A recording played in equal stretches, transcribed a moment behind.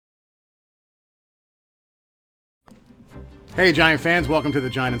Hey, Giant fans, welcome to the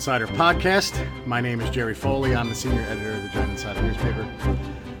Giant Insider podcast. My name is Jerry Foley. I'm the senior editor of the Giant Insider newspaper.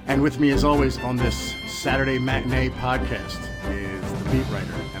 And with me, as always, on this Saturday matinee podcast is the beat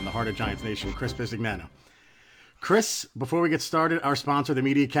writer and the heart of Giants Nation, Chris Bisignano. Chris, before we get started, our sponsor, The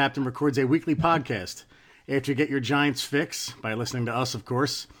Media Captain, records a weekly podcast after you get your Giants fix, by listening to us, of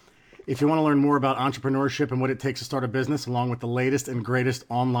course. If you want to learn more about entrepreneurship and what it takes to start a business, along with the latest and greatest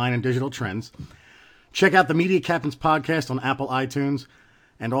online and digital trends, check out the Media Captain's podcast on Apple iTunes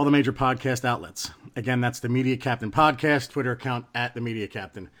and all the major podcast outlets. Again, that's the Media Captain podcast, Twitter account at the Media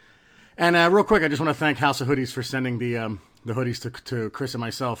Captain. And real quick, I just want to thank House of Hoodies for sending the hoodies to Chris and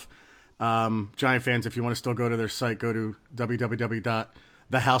myself. Giant fans, if you want to still go to their site, go to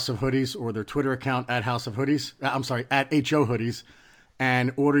www.thehouseofhoodies or their Twitter account at House of Hoodies. at HO Hoodies,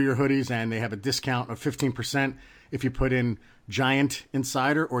 and order your hoodies. And they have a discount of 15% if you put in Giant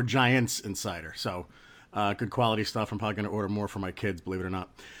Insider or Giants Insider. So good quality stuff. I'm probably going to order more for my kids, believe it or not.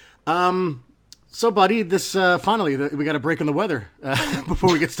 So, buddy, this finally, we got a break in the weather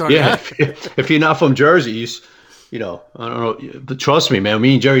before we get started. Yeah, if you're not from Jersey, I don't know, but trust me, man.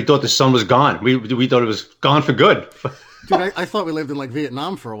 Me and Jerry thought the sun was gone. We thought it was gone for good. Dude, I thought we lived in like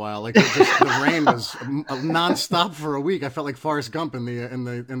Vietnam for a while. Like the rain was nonstop for a week. I felt like Forrest Gump in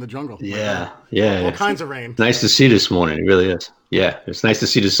the jungle. Yeah. All kinds of rain. Nice to see this morning. It really is. Yeah, it's nice to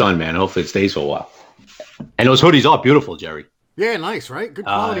see the sun, man. Hopefully it stays for a while. And those hoodies are beautiful, Jerry. Yeah, nice, right? Good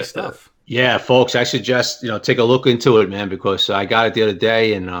quality stuff. Yeah, folks, I suggest take a look into it, man, because I got it the other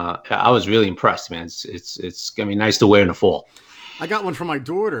day and I was really impressed, man. It's gonna be nice to wear in the fall. I got one for my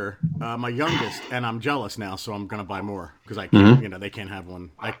daughter, my youngest, and I'm jealous now, so I'm gonna buy more because I can't. They can't have one.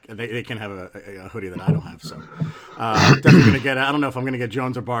 They can't have a hoodie that I don't have. So definitely gonna get. I don't know if I'm gonna get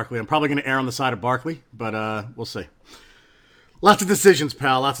Jones or Barkley. I'm probably gonna err on the side of Barkley, but we'll see. Lots of decisions,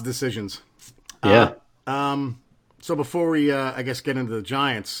 pal. Lots of decisions. Yeah. So before we, I guess, get into the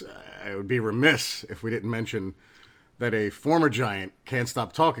Giants, it would be remiss if we didn't mention that a former Giant can't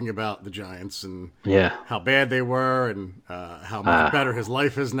stop talking about the Giants and how bad they were and how much better his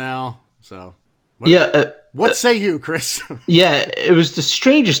life is now. So, what say you, Chris? Yeah, it was the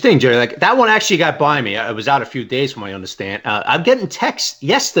strangest thing, Jerry. Like that one actually got by me. I was out a few days from what I understand. I'm getting texts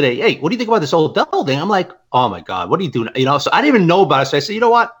yesterday. Hey, what do you think about this Odell thing? I'm like, oh my God, what are you doing? So I didn't even know about it. So I said, you know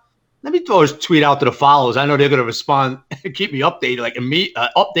what? Let me throw this tweet out to the followers. I know they're going to respond, keep me updated,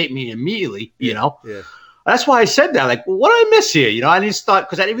 update me immediately. Yeah. That's why I said that. Like, what did I miss here? I didn't start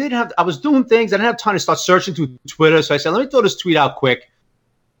because I really didn't have. I was doing things. I didn't have time to start searching through Twitter. So I said, let me throw this tweet out quick,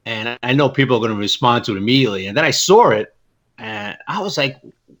 and I know people are going to respond to it immediately. And then I saw it, and I was like,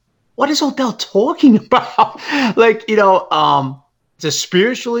 what is Odell talking about? Just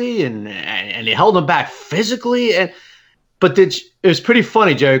spiritually, and they held him back physically, But it was pretty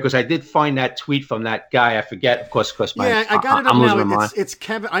funny, Jerry, because I did find that tweet from that guy. I forget, of course, I got it up now. It's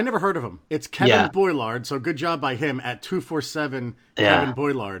Kevin. I never heard of him. It's Kevin Boilard. So good job by him at 247 Kevin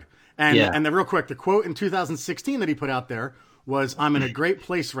Boilard. And then real quick, the quote in 2016 that he put out there was, "I'm in a great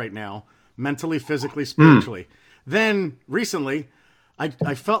place right now, mentally, physically, spiritually." Then recently,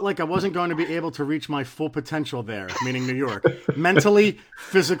 I felt like I wasn't going to be able to reach my full potential there, meaning New York, mentally,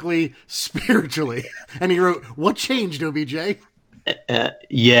 physically, spiritually. And he wrote, "What changed, OBJ?"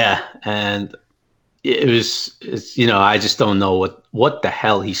 And I just don't know what the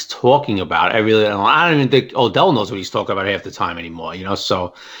hell he's talking about. I really don't. I don't even think Odell knows what he's talking about half the time anymore.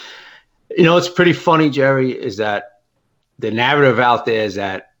 So, it's pretty funny, Jerry, is that the narrative out there is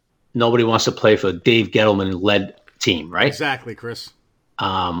that nobody wants to play for a Dave Gettleman-led team, right? Exactly, Chris.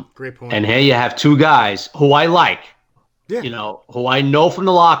 Great point. And here you have two guys who I like, who I know from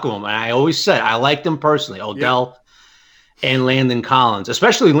the locker room. And I always said I like them personally, Odell and Landon Collins,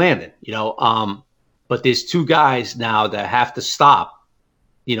 especially Landon, but there's two guys now that have to stop,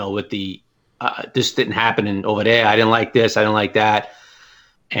 with the, this didn't happen over there. I didn't like this. I didn't like that.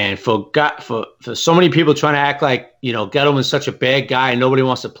 And for so many people trying to act like, Gettleman's such a bad guy and nobody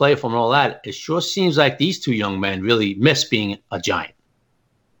wants to play for him and all that, it sure seems like these two young men really miss being a Giant.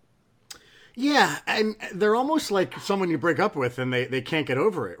 Yeah, and they're almost like someone you break up with and they can't get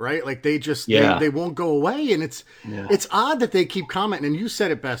over it, right? Like they just they won't go away, and it's odd that they keep commenting. And you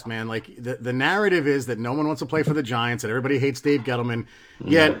said it best, man. Like the narrative is that no one wants to play for the Giants, that everybody hates Dave Gettleman.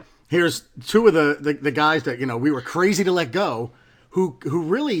 Yet here's two of the guys that we were crazy to let go, who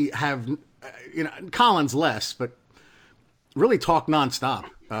really have Collins less, but really talk nonstop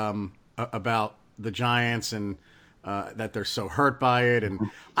about the Giants and. That they're so hurt by it. And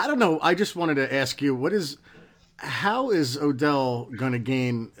I don't know. I just wanted to ask you, how is Odell going to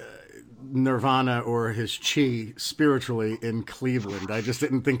gain nirvana or his chi spiritually in Cleveland. I just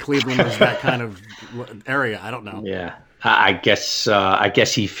didn't think Cleveland was that kind of area. I don't know. Yeah. I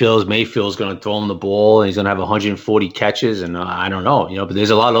guess he feels Mayfield's going to throw him the ball and he's going to have 140 catches. And I don't know, but there's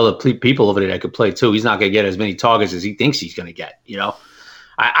a lot of other people over there that could play too. He's not going to get as many targets as he thinks he's going to get,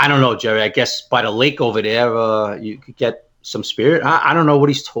 I don't know, Jerry. I guess by the lake over there, you could get some spirit. I don't know what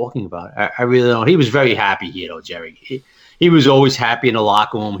he's talking about. I really don't. He was very happy, Jerry. He was always happy in the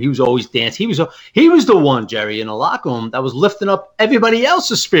locker room. He was always dancing. He was the one, Jerry, in the locker room that was lifting up everybody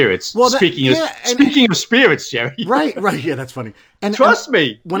else's spirits. Well, speaking of spirits, Jerry. Right. Yeah, that's funny. And trust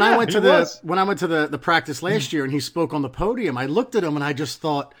me, when I went to the practice last year and he spoke on the podium, I looked at him and I just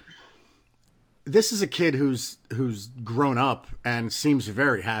thought, this is a kid who's grown up and seems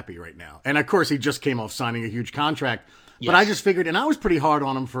very happy right now. And of course, he just came off signing a huge contract. Yes. But I just figured, and I was pretty hard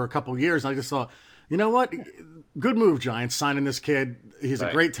on him for a couple of years. And I just thought, you know what? Good move, Giants, signing this kid. He's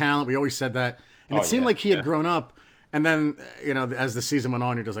a great talent. We always said that. And it seemed like he had grown up. And then, as the season went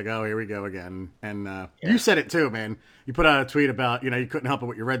on, you're just like, oh, here we go again. And you said it too, man. You put out a tweet about, you couldn't help it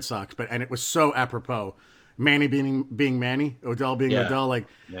with your Red Sox, and it was so apropos. Manny being Manny, Odell being Odell. Like,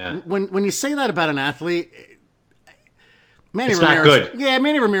 when you say that about an athlete, Manny Ramirez. Not good. Yeah,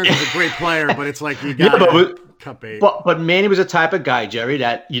 Manny Ramirez is a great player, but it's like you got to cut bait. But Manny was a type of guy, Jerry,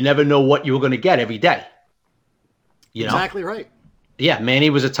 that you never know what you were going to get every day. Exactly right. Yeah, Manny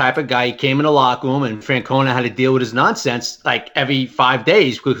was a type of guy. He came in the locker room, and Francona had to deal with his nonsense like every 5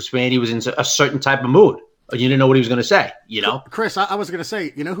 days because Manny was in a certain type of mood. You didn't know what he was going to say, Chris, I was going to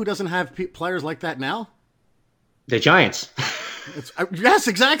say, who doesn't have players like that now? The Giants. Yes,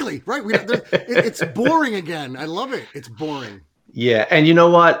 exactly. Right. It's boring again. I love it. It's boring. Yeah, and you know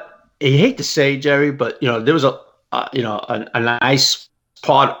what? I hate to say, Jerry, but there was a nice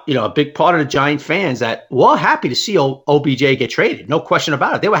part, a big part of the Giant fans that were happy to see OBJ get traded. No question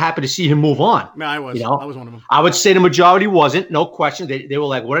about it. They were happy to see him move on. No, I was. I was one of them. I would say the majority wasn't. No question. They were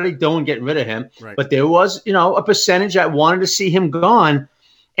like, what are they doing getting rid of him? Right. But there was, a percentage that wanted to see him gone.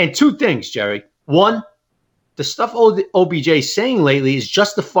 And two things, Jerry. One, the stuff OBJ is saying lately is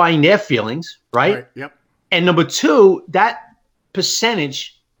justifying their feelings, right? Yep. And number two, that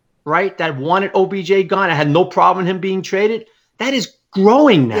percentage, right, that wanted OBJ gone, I had no problem in him being traded, that is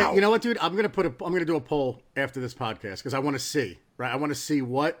growing now. Yeah, you know what, dude? I'm gonna do a poll after this podcast because I want to see, right? I want to see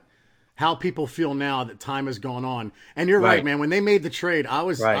how people feel now that time has gone on. And you're right, man. When they made the trade, I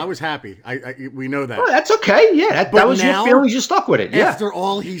was happy. We know that. Oh, that's okay. Yeah, that was your feelings. You stuck with it. Yeah. After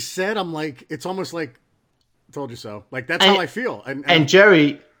all he said, I'm like, it's almost like, told you so. Like, that's how I feel. And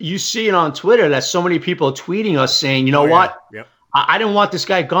Jerry, you see it on Twitter that so many people are tweeting us saying, you know what? Yep. I didn't want this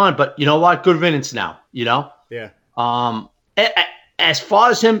guy gone, but you know what? Good riddance now, Yeah. As far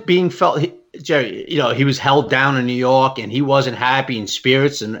as him being felt, Jerry, he was held down in New York and he wasn't happy in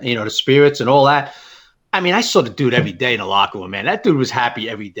spirits and, the spirits and all that. I mean, I saw the dude every day in the locker room, man. That dude was happy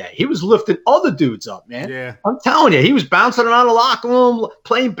every day. He was lifting other dudes up, man. Yeah. I'm telling you, he was bouncing around the locker room,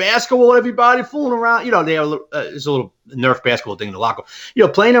 playing basketball with everybody, fooling around. There's a little Nerf basketball thing in the locker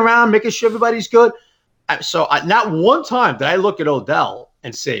room. Playing around, making sure everybody's good. So not one time did I look at Odell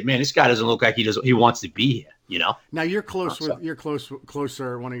and say, man, this guy doesn't look like he wants to be here, Now you're closer.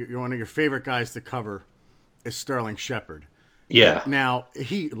 One of your favorite guys to cover is Sterling Shepard. Yeah. Now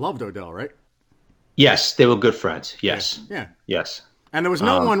he loved Odell, right? Yes, they were good friends. Yes. Yeah. Yes. And there was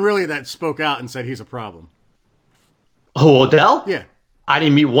no one really that spoke out and said he's a problem. Oh, Odell? Yeah. I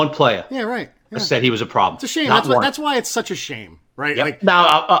didn't meet one player. Yeah, right. Yeah. That said he was a problem. It's a shame. That's why it's such a shame, right? Yep. Like,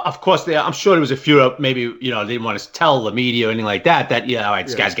 now, of course, I'm sure there was a few maybe they didn't want to tell the media or anything like that. That all right,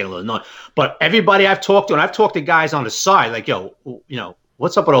 this guy's getting a little annoying. But everybody I've talked to, and I've talked to guys on the side, like,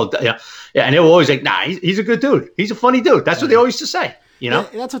 what's up with Odell? Yeah, and they were always like, nah, he's a good dude. He's a funny dude. That's what they always used to say. Yeah,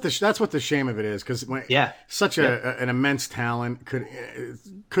 that's what the shame of it is, because such an immense talent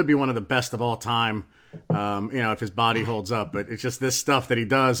could be one of the best of all time. If his body holds up, but it's just this stuff that he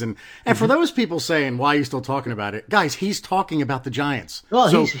does, and for those people saying, why are you still talking about it, guys? He's talking about the Giants, well,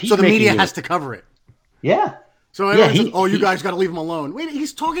 so the media has to cover it. Yeah. So everyone says, you guys got to leave him alone. Wait,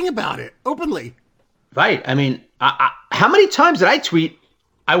 he's talking about it openly. Right. I mean, how many times did I tweet,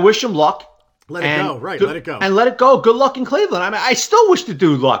 I wish him luck? Let it go. Right. Let it go. And let it go. Good luck in Cleveland. I mean, I still wish the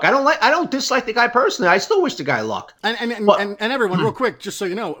dude luck. I don't dislike the guy personally. I still wish the guy luck. And everyone, real quick, just so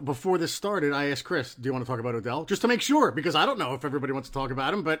you know, before this started, I asked Chris, do you want to talk about Odell? Just to make sure, because I don't know if everybody wants to talk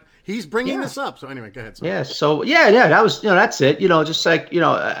about him, but he's bringing this up. So anyway, go ahead. Yeah. So that was, that's it. Just like,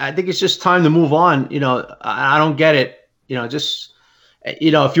 I think it's just time to move on. I don't get it.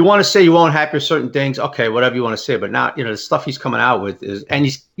 If you want to say you won't happy with certain things, okay, whatever you want to say. But now, the stuff he's coming out with is, and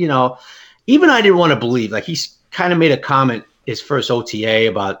he's, even I didn't want to believe, like, he's kind of made a comment his first OTA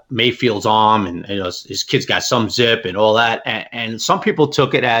about Mayfield's arm, and his kid's got some zip and all that, and some people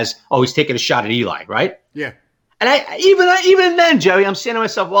took it as, oh, he's taking a shot at Eli, right? Yeah. And even then, Jerry, I'm saying to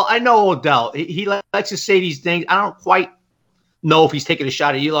myself, well, I know Odell. He likes to say these things. I don't quite know if he's taking a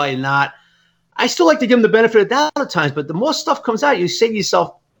shot at Eli or not. I still like to give him the benefit of the doubt at times, but the more stuff comes out, you say to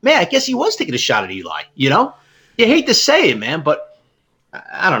yourself, man, I guess he was taking a shot at Eli. You hate to say it, man, but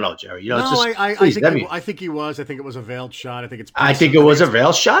I don't know, Jerry. I think he was. I think it was a veiled shot. I think it was a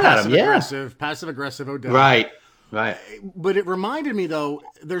veiled shot at him. Yeah, passive aggressive Odell. Right. But it reminded me, though,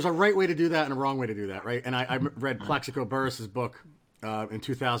 there's a right way to do that and a wrong way to do that, right? And I read Plaxico Burress's book in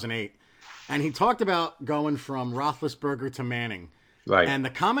 2008, and he talked about going from Roethlisberger to Manning. Right. And the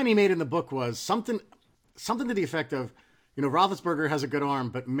comment he made in the book was something to the effect of, Roethlisberger has a good arm,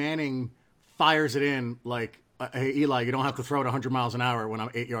 but Manning fires it in like, hey, Eli, you don't have to throw it 100 miles an hour when I'm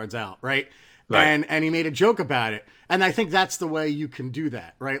 8 yards out, right? And he made a joke about it. And I think that's the way you can do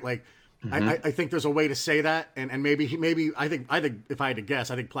that, right? Like, I think there's a way to say that, and maybe I think if I had to guess,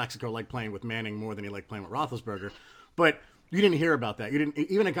 I think Plaxico liked playing with Manning more than he liked playing with Roethlisberger. But you didn't hear about that. You didn't.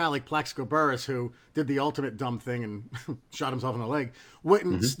 Even a guy like Plaxico Burress, who did the ultimate dumb thing and shot himself in the leg,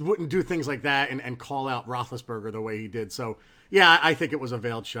 wouldn't do things like that and call out Roethlisberger the way he did. So yeah, I think it was a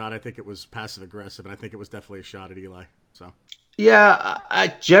veiled shot. I think it was passive aggressive, and I think it was definitely a shot at Eli. So. Yeah,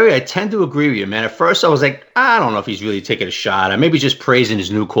 Jerry, I tend to agree with you, man. At first, I was like, I don't know if he's really taking a shot. I maybe just praising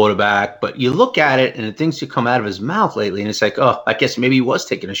his new quarterback. But you look at it, and the things that come out of his mouth lately, and it's like, oh, I guess maybe he was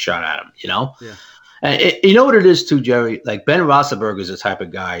taking a shot at him, Yeah. And you know what it is, too, Jerry? Like, Ben Roethlisberger is the type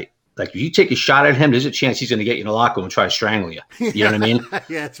of guy, like, if you take a shot at him, there's a chance he's going to get you in the locker room and try to strangle you. You know what I mean?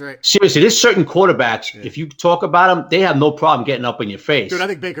 Yeah, that's right. Seriously, there's certain quarterbacks, if you talk about them, they have no problem getting up in your face. Dude, I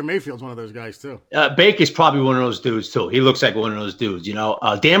think Baker Mayfield's one of those guys, too. Baker's probably one of those dudes, too. He looks like one of those dudes,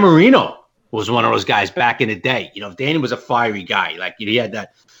 Dan Marino was one of those guys back in the day. Danny was a fiery guy. Like, he had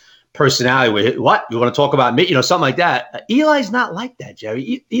that personality where, what? You want to talk about me? Something like that. Eli's not like that,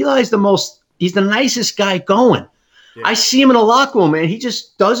 Jerry. Eli's he's the nicest guy going. Yeah. I see him in the locker room, man. He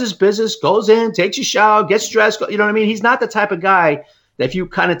just does his business, goes in, takes a shower, gets dressed. You know what I mean? He's not the type of guy that if you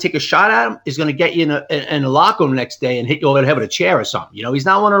kind of take a shot at him, is going to get you in the locker room next day and hit you over the head with a chair or something. He's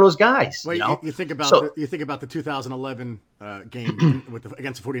not one of those guys. Well, you think about the 2011 game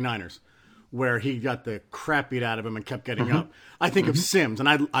against the 49ers, where he got the crap beat out of him and kept getting up. I think of Sims, and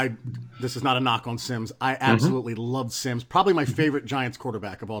I this is not a knock on Sims. I absolutely loved Sims. Probably my favorite Giants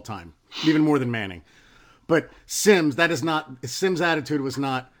quarterback of all time, even more than Manning. But Sims' attitude was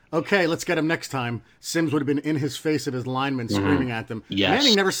not, okay, let's get him next time. Sims would have been in his face of his linemen screaming at them. Yes.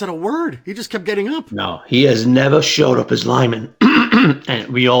 Manning never said a word. He just kept getting up. No, he has never showed up as lineman. And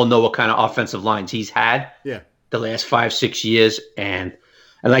we all know what kind of offensive lines he's had the last 5-6 years. And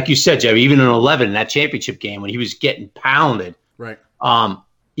like you said, Jerry, even in 11, that championship game when he was getting pounded. Right.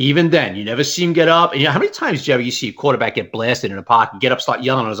 Even then, you never see him get up. And how many times, Jerry, you see a quarterback get blasted in a pocket, get up, start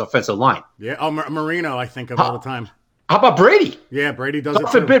yelling on his offensive line? Yeah. Oh, Marino, I think of all the time. How about Brady? Yeah, Brady does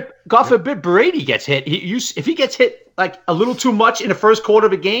it God forbid Brady gets hit. If he gets hit like a little too much in the first quarter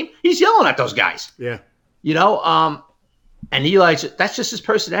of a game, he's yelling at those guys. Yeah. And Eli's, that's just his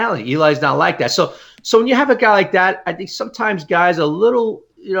personality. Eli's not like that. So when you have a guy like that, I think sometimes guys are a little,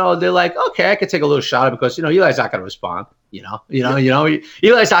 they're like, okay, I could take a little shot at it because, Eli's not going to respond.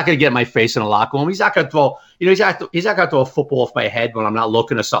 Eli's not going to get in my face in a locker room. He's not going to throw, he's not going to throw a football off my head when I'm not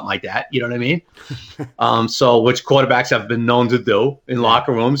looking or something like that. You know what I mean? So which quarterbacks have been known to do in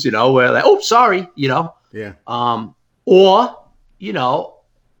locker rooms, where like, oh, sorry, Yeah.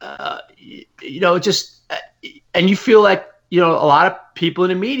 And you feel like, a lot of people in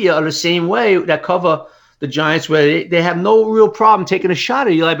the media are the same way that cover the Giants, where they have no real problem taking a shot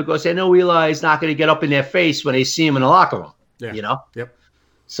at Eli because they know Eli is not going to get up in their face when they see him in the locker room. Yeah. Yep.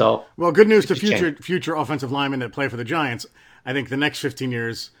 So, well, good news to future offensive linemen that play for the Giants. I think the next 15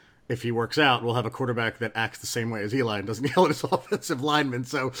 years, if he works out, we'll have a quarterback that acts the same way as Eli and doesn't yell at his offensive linemen.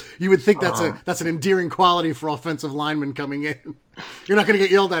 So you would think that's an endearing quality for offensive linemen coming in. You're not going to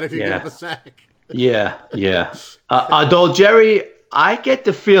get yelled at if you get up a sack. Yeah. Although, Jerry, I get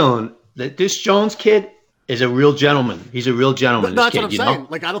the feeling that this Jones kid is a real gentleman. He's a real gentleman. That's what I'm saying.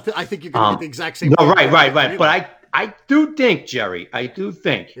 Like, I think you're going to get the exact same. No, right. But I do think, Jerry,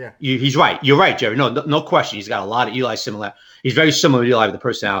 he's right. You're right, Jerry. No question. He's got a lot of Eli similar. He's very similar to Eli with the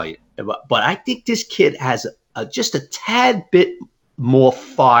personality. But I think this kid has just a tad bit more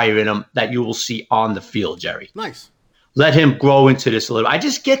fire in him that you will see on the field, Jerry. Nice. Let him grow into this a little. I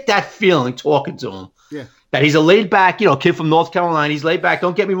just get that feeling talking to him. Yeah. That he's a laid back, kid from North Carolina. He's laid back.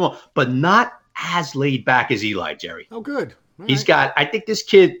 Don't get me wrong, but not as laid back as Eli, Jerry. Oh, good. I think this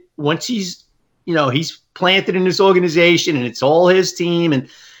kid, once he's he's planted in this organization and it's all his team, and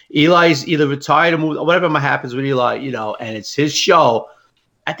Eli's either retired or moved, whatever happens with Eli, and it's his show.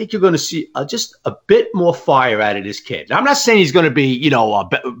 I think you're going to see just a bit more fire out of this kid. Now, I'm not saying he's going to be,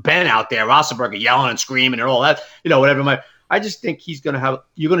 Ben out there, Roethlisberger yelling and screaming and all that, whatever. I just think you're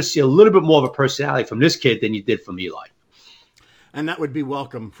going to see a little bit more of a personality from this kid than you did from Eli. And that would be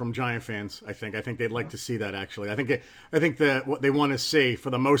welcome from Giant fans, I think. I think they'd like to see that, actually. I think that what they want to see, for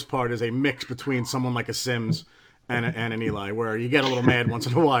the most part, is a mix between someone like a Sims and an Eli, where you get a little mad once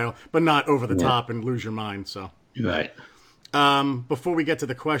in a while, but not over the top and lose your mind. So right. Before we get to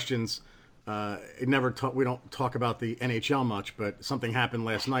the questions, we don't talk about the NHL much, but something happened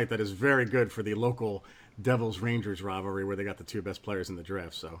last night that is very good for the local Devils-Rangers rivalry, where they got the two best players in the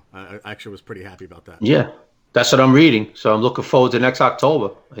draft. So I actually was pretty happy about that. Yeah. That's what I'm reading, so I'm looking forward to next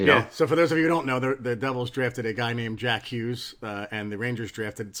October. You know? So for those of you who don't know, the Devils drafted a guy named Jack Hughes, and the Rangers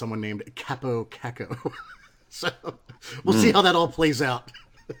drafted someone named Capo Caco. So we'll see how that all plays out.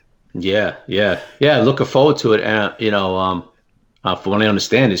 Yeah. Looking forward to it, and from what I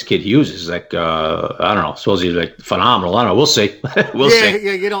understand, this kid Hughes is like I don't know, supposed to be like phenomenal. I don't know. We'll see. We'll see.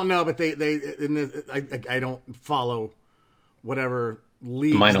 Yeah, you don't know, but I don't follow whatever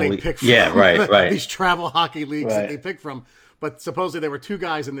leagues they pick from. Yeah, right. These travel hockey leagues that they pick from. But supposedly there were two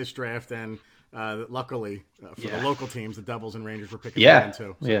guys in this draft, and luckily for the local teams, the Devils and Rangers were picking them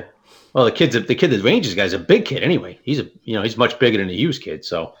too. So. Yeah. Well, the kid, the Rangers guy's a big kid anyway. He's much bigger than the Hughes kid.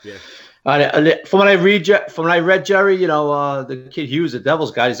 So yeah. From what I read, Jerry, the kid Hughes, the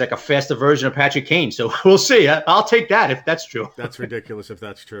Devils guy, is like a faster version of Patrick Kane. So we'll see. I'll take that if that's true. That's ridiculous if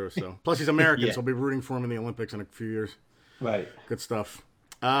that's true. So plus he's American, so we'll be rooting for him in the Olympics in a few years. Right. Good stuff.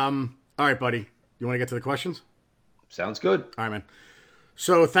 All right, buddy. You want to get to the questions? Sounds good. All right, man.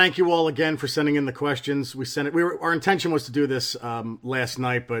 So thank you all again for sending in the questions. We sent it. Our intention was to do this last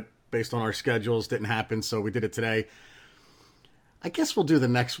night, but based on our schedules, didn't happen. So we did it today. I guess we'll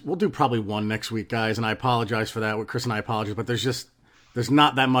do probably one next week, guys. And I apologize for that. Chris and I apologize, but there's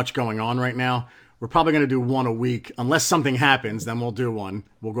not that much going on right now. We're probably going to do one a week. Unless something happens, then we'll do one.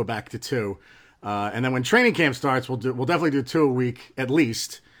 We'll go back to two. And then when training camp starts, we'll definitely do two a week at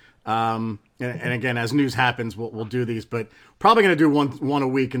least. And again, as news happens, we'll do these, but probably going to do one a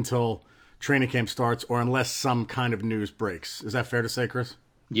week until training camp starts, or unless some kind of news breaks. Is that fair to say, Chris?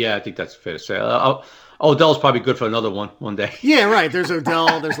 Yeah, I think that's fair to say. Odell's probably good for another one day. Yeah, right. There's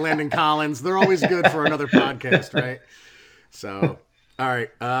Odell. There's Landon Collins. They're always good for another podcast, right? So, all right.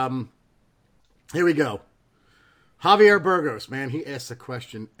 Here we go. Javier Burgos, man, he asks a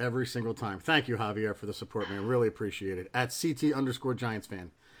question every single time. Thank you, Javier, for the support, man. Really appreciate it. At CT_Giants fan.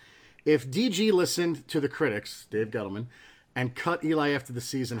 If DG listened to the critics, Dave Gettleman, and cut Eli after the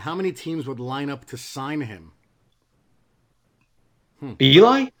season, how many teams would line up to sign him?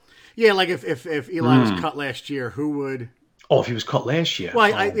 Eli? Yeah, like if Eli was cut last year, who would... Oh, if he was cut last year.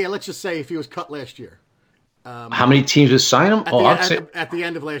 Well, let's just say if he was cut last year. How many teams would sign him? At the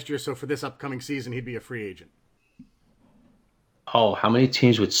end of last year, so for this upcoming season, he'd be a free agent. Oh, how many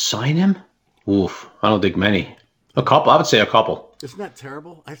teams would sign him? Oof, I don't think many. A couple. I would say a couple. Isn't that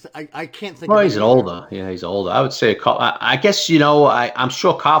terrible? I can't think. Well, he's older. Yeah, he's older. I would say a couple. I guess I'm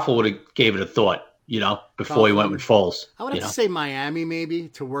sure Koffel would have gave it a thought. Before he went with Foles. I would have to say Miami, maybe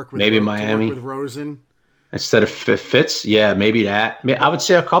to work with Miami with Rosen instead of Fitz. Yeah, maybe that. I would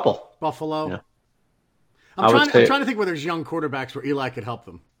say a couple. Buffalo. Yeah. I'm trying to think where there's young quarterbacks where Eli could help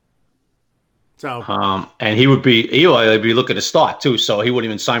them. So, and Eli would be looking to start too, so he wouldn't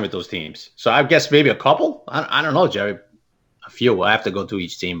even sign with those teams. So I guess maybe a couple. I don't know, Jerry. A few. I have to go through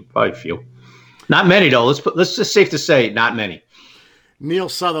each team. Probably a few. Not many though. Let's just safe to say not many. Neil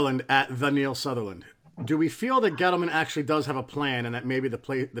Sutherland at the Neil Sutherland. Do we feel that Gettleman actually does have a plan, and that maybe the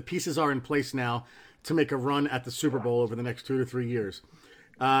pieces are in place now to make a run at the Super Bowl over the next 2 to 3 years?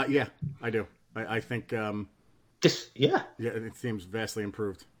 Yeah, I do. I think. Yeah, it seems vastly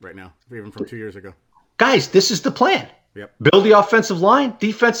improved right now, even from 2 years ago. Guys, this is the plan. Yep. Build the offensive line,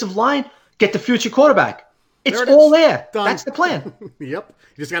 defensive line, get the future quarterback. It's all there. Done. That's the plan. Yep.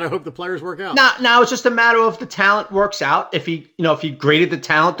 You just got to hope the players work out. Now it's just a matter of the talent works out. If he graded the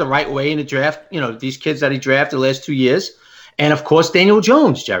talent the right way in the draft, these kids that he drafted the last 2 years, and of course Daniel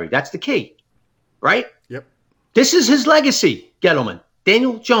Jones, Jerry. That's the key, right? Yep. This is his legacy, Gettleman.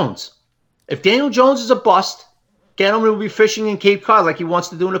 Daniel Jones. If Daniel Jones is a bust, Gettleman will be fishing in Cape Cod like he wants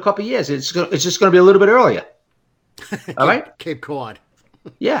to do in a couple of years. It's just going to be a little bit earlier. All right, Cape Cod.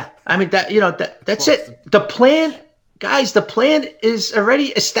 Yeah, I mean that's it. The plan, guys. The plan is already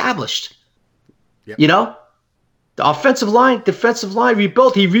established. Yep. The offensive line, defensive line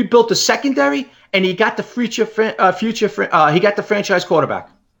rebuilt. He rebuilt the secondary, and he got the future. He got the franchise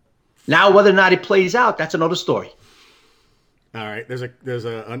quarterback. Now, whether or not it plays out, that's another story. All right, there's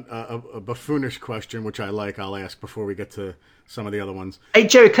a buffoonish question which I like. I'll ask before we get to some of the other ones. Hey,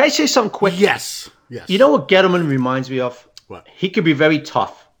 Jerry, can I say something quick? Yes. You know what Gettleman reminds me of? What? He could be very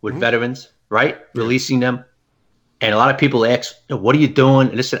tough with veterans, right? Releasing them. And a lot of people ask, what are you doing?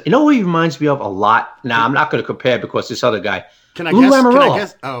 And listen, you know what he reminds me of a lot? Now, I'm not going to compare because this other guy. Can I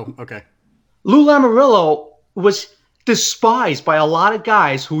guess? Oh, okay. Lou Lamoriello was despised by a lot of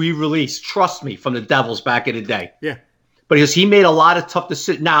guys who he released, trust me, from the Devils back in the day. Yeah. Because he made a lot of tough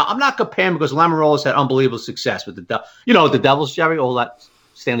decisions. Now, I'm not comparing because Lamoriello's had unbelievable success with the Devils, Jerry, all the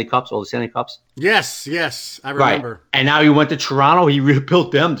Stanley Cups. Yes, I remember. Right. And now he went to Toronto. He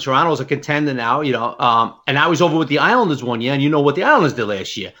rebuilt them. Toronto's a contender now, and now he's over with the Islanders one year, and you know what the Islanders did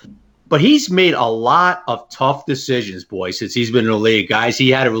last year. But he's made a lot of tough decisions, boy, since he's been in the league. Guys, he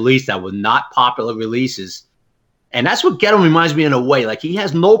had a release that were not popular releases. And that's what Gettleman reminds me in a way. Like, he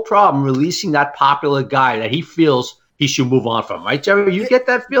has no problem releasing that popular guy that he feels he should move on from. Right, Jerry? You get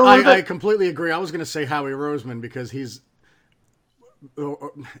that feeling? I completely agree. I was going to say Howie Roseman because he's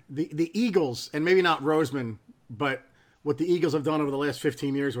the Eagles, and maybe not Roseman, but what the Eagles have done over the last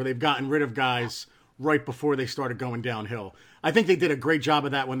 15 years where they've gotten rid of guys right before they started going downhill. I think they did a great job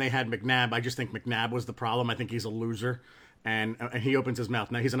of that when they had McNabb. I just think McNabb was the problem. I think he's a loser, and he opens his mouth.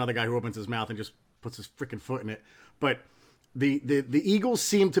 Now, he's another guy who opens his mouth and just puts his freaking foot in it. But the Eagles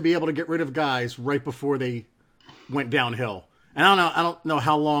seem to be able to get rid of guys right before they went downhill. And I don't know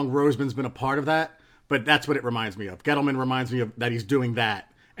how long Roseman's been a part of that, but that's what it reminds me of. Gettleman reminds me of that he's doing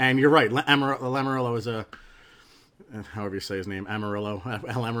that. And you're right. Lamoriello is a, however you say his name,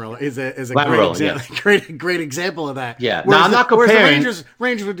 Lamoriello is a great example of that. Yeah. Now, I'm not comparing. The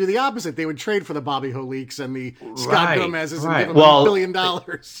Rangers would do the opposite. They would trade for the Bobby Holeeks and the Scott Gomez's and give them $1 billion.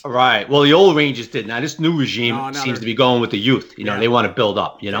 Right. Well, the old Rangers did. Now, this new regime seems to be going with the youth. They want to build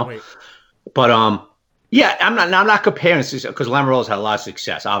up, But, yeah, I'm not comparing because Lamoriello's had a lot of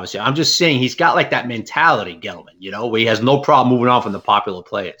success, obviously. I'm just saying he's got like that mentality, Gettleman, where he has no problem moving on from the popular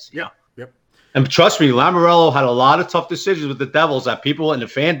players. Yep. And trust me, Lamoriello had a lot of tough decisions with the Devils that people in the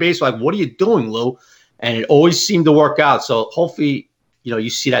fan base were like, what are you doing, Lou? And it always seemed to work out. So hopefully, you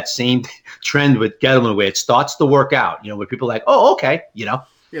see that same trend with Gettleman where it starts to work out, where people are like, oh, okay, Yeah,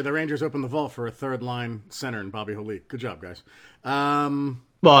 the Rangers opened the vault for a third-line center in Bobby Holeek. Good job, guys.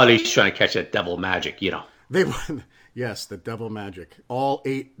 Well, he's trying to catch that devil magic, They won. Yes, the devil magic. All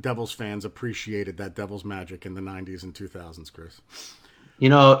 8 Devils fans appreciated that devil's magic in the 90s and 2000s, Chris.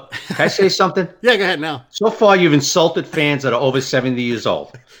 Can I say something? Yeah, go ahead now. So far, you've insulted fans that are over 70 years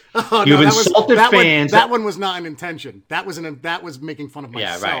old. You've insulted fans. That one was not an intention. That was making fun of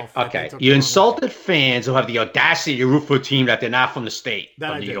myself. Yeah, right. Okay. You insulted fans who have the audacity to root for a team that they're not from the state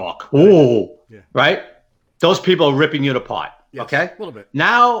of New York. Oh, right? Those people are ripping you apart. Yes, okay? A little bit.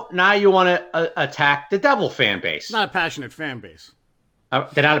 Now you want to attack the Devil fan base. It's not a passionate fan base.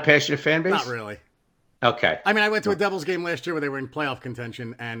 They're not a passionate fan base? Not really. Okay. I mean, I went to a Devils game last year where they were in playoff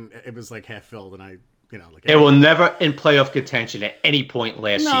contention, and it was like half filled, and they were never in playoff contention at any point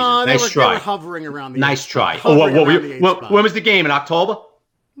last season. Nice try. They were hovering around the Nice try. When was the game? In October?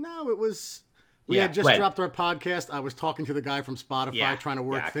 No, it was... We had just dropped our podcast. I was talking to the guy from Spotify trying to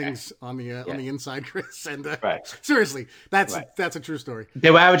work things on the inside, Chris. And seriously, that's a true story.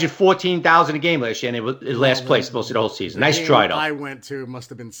 They were averaging 14,000 a game last year, and it was last place most of the whole season. Nice try, though. I went to must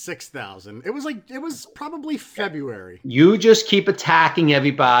have been 6,000. It was probably February. You just keep attacking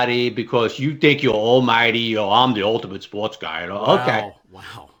everybody because you think you're almighty. I'm the ultimate sports guy. Okay.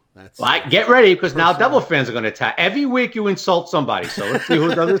 Wow. Get ready because now Devil fans are going to attack. Every week you insult somebody. So let's see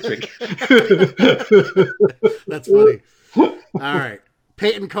who does this week. That's funny. All right.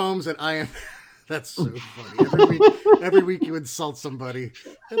 Peyton Combs and I am. That's so funny. Every week you insult somebody.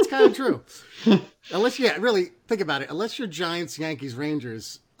 That's kind of true. Unless really think about it. Unless you're Giants, Yankees,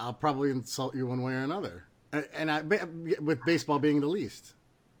 Rangers, I'll probably insult you one way or another. With baseball being the least.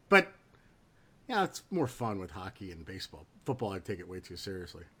 But it's more fun with hockey and baseball. Football, I take it way too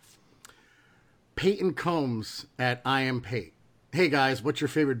seriously. Peyton Combs at I Am Pate. Hey guys, what's your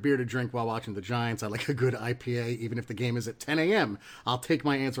favorite beer to drink while watching the Giants? I like a good IPA, even if the game is at 10 a.m. I'll take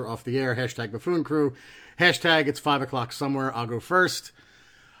my answer off the air. # Buffoon Crew. # it's 5 o'clock somewhere. I'll go first.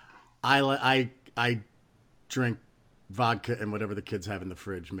 I drink vodka and whatever the kids have in the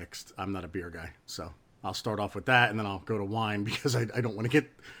fridge mixed. I'm not a beer guy, so I'll start off with that, and then I'll go to wine because I don't want to get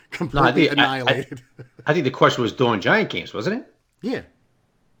completely annihilated. I think the question was during Giant games, wasn't it? Yeah.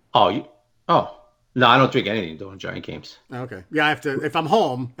 No, I don't drink anything during Giant games. Okay. Yeah, I have to. If I'm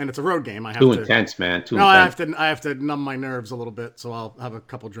home and it's a road game, I have Too to. Intense, man. Too intense. I have to numb my nerves a little bit, so I'll have a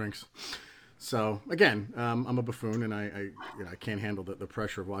couple drinks. So again, I'm a buffoon, and I can't handle the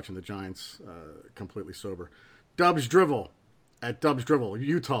pressure of watching the Giants completely sober. Dubs Drivel at Dubs Drivel,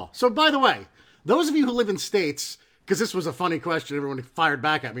 Utah. So by the way, those of you who live in states, because this was a funny question, everyone fired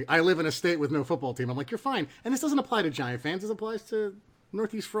back at me. I live in a state with no football team. I'm like, you're fine, and this doesn't apply to Giant fans. This applies to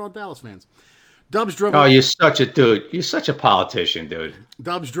Northeast Fraud Dallas fans. Dubs Drivel. Oh, you're such a dude. You're such a politician, dude.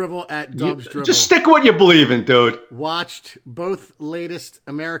 Dubs Drivel at Dubs Drivel. Just stick what you believe in, dude. Watched both latest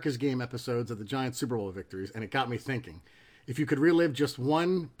America's Game episodes of the Giants Super Bowl victories, and it got me thinking. If you could relive just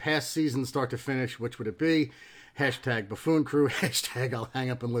one past season start to finish, which would it be? Hashtag Buffoon Crew. Hashtag I'll hang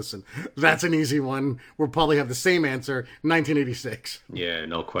up and listen. That's an easy one. We'll probably have the same answer. 1986. Yeah,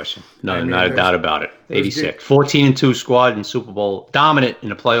 no question. No, not a doubt about it. 86. 14-2 squad in Super Bowl. Dominant in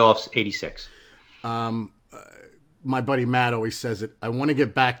the playoffs. 86. My buddy Matt always says it. I want to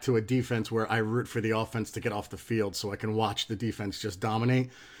get back to a defense where I root for the offense to get off the field so I can watch the defense just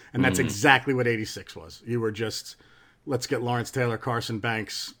dominate. And that's exactly what 86 was. You were just, let's get Lawrence Taylor, Carson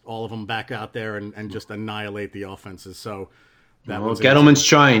Banks, all of them back out there and just annihilate the offenses. So that was Gettleman's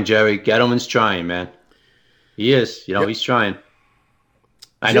trying, Jerry. Gettleman's trying, man. He is. He's trying.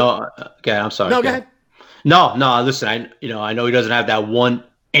 I know. Okay, I'm sorry. No, go ahead. No. Listen, I know he doesn't have that one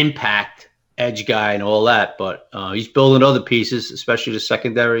impact edge guy and all that, but he's building other pieces, especially the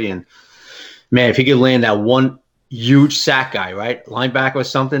secondary. And man, if he could land that one huge sack guy, right, linebacker or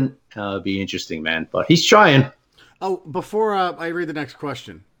something, it'd be interesting, man. But he's trying. Oh, before I read the next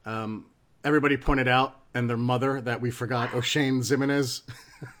question, everybody pointed out, and their mother, that we forgot O'Shane Ximines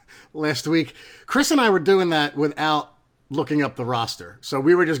last week. Chris and I were doing that without looking up the roster, so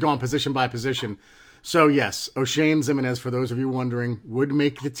we were just going position by position. So, yes, O'Shane Ximines, for those of you wondering, would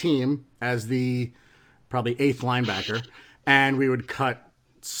make the team as the probably 8th linebacker, and we would cut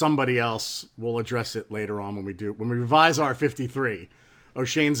somebody else. We'll address it later on when we revise our 53.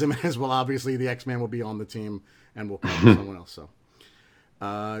 O'Shane Ximines will obviously, the X-Man will be on the team, and we'll cut someone else. So,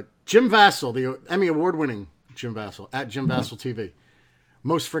 Jim Vassell, the Emmy Award-winning Jim Vassell, at Jim Vassell TV.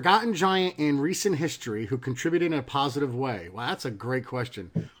 Most forgotten Giant in recent history who contributed in a positive way. Wow, that's a great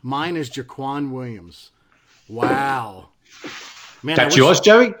question. Mine is Jaquan Williams. Wow. Man, that's yours,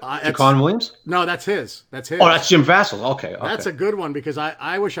 Jerry? Jaquan Williams? No, that's his. Oh, that's Jim Vassell. Okay. That's a good one because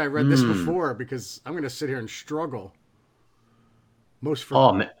I wish I read this before because I'm going to sit here and struggle. Most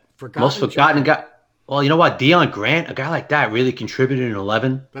forgotten guy. Well, you know what? Deion Grant, a guy like that, really contributed in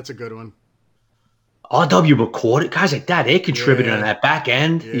 11. That's a good one. R.W. McCord, guys like that, they contributed on that back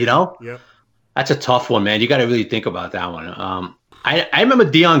end, Yep. That's a tough one, man. You got to really think about that one. I remember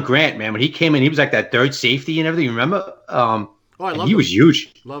Deion Grant, man, when he came in, he was like that third safety and everything. You remember? He was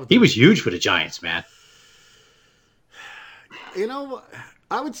huge. He was huge for the Giants, man. I'll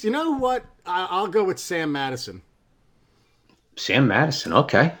go with Sam Madison. Sam Madison,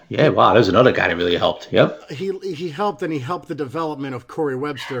 okay. Yeah, wow, there's another guy that really helped. Yep. He helped, and he helped the development of Corey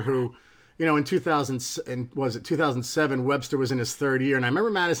Webster, who, in 2007, Webster was in his 3rd year. And I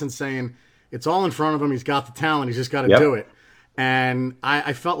remember Madison saying, it's all in front of him. He's got the talent. He's just got to do it. And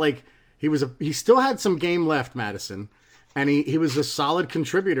I felt like he still had some game left, Madison. And he was a solid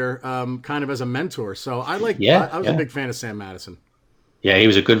contributor, kind of as a mentor. So I was a big fan of Sam Madison. Yeah, he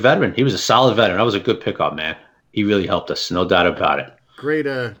was a good veteran. He was a solid veteran. That was a good pickup, man. He really helped us, no doubt about it. Great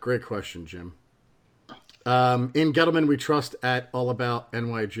question, Jim. In Gettleman, we trust at All About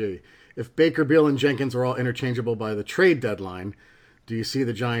NYG. If Baker, Beal, and Jenkins are all interchangeable by the trade deadline, do you see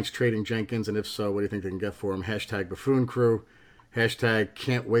the Giants trading Jenkins? And if so, what do you think they can get for him? Hashtag Buffoon Crew. Hashtag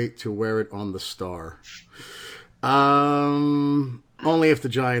can't wait to wear it on the star. Only if the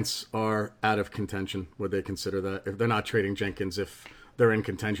Giants are out of contention would they consider that. If they're not trading Jenkins, if they're in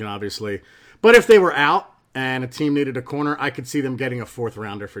contention, obviously. But if they were out and a team needed a corner, I could see them getting a 4th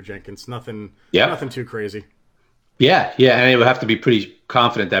rounder for Jenkins. Nothing too crazy. Yeah, and they would have to be pretty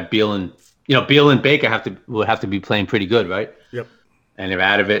confident that Beal and Baker will have to be playing pretty good, right? Yep. And if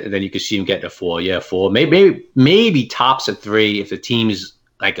out of it, then you could see him getting a 4. Yeah, 4. Maybe tops at 3 if the team is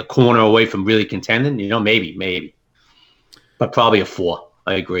like a corner away from really contending. Maybe. But probably a 4.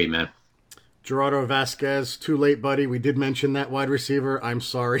 I agree, man. Gerardo Vasquez, too late, buddy. We did mention that wide receiver. I'm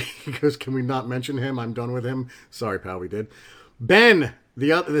sorry. He goes, can we not mention him? I'm done with him. Sorry, pal, we did. Ben,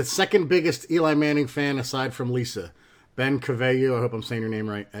 the second biggest Eli Manning fan aside from Lisa. Ben Cavello, I hope I'm saying your name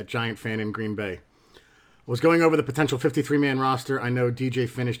right, at Giant fan in Green Bay. I was going over the potential 53-man roster. I know DJ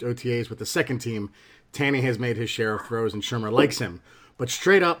finished OTAs with the second team. Tanny has made his share of throws, and Shermer likes him. But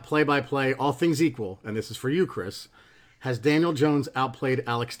straight up, play-by-play, all things equal, and this is for you, Chris, has Daniel Jones outplayed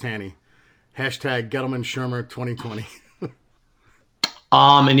Alex Tanny? Hashtag Gettleman Shermer 2020.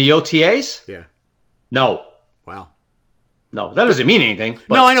 In the OTAs? Yeah. No. Wow. No, that doesn't mean anything.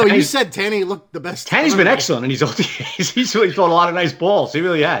 But no, I know. You said Tanny looked the best. Tanny's been excellent, and he's really thrown a lot of nice balls. He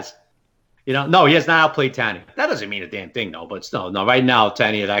really has. No, he has not outplayed Tanny. That doesn't mean a damn thing, though. But still, no, right now,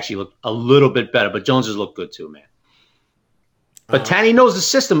 Tanny has actually looked a little bit better. But Jones has looked good, too, man. But Tanny knows the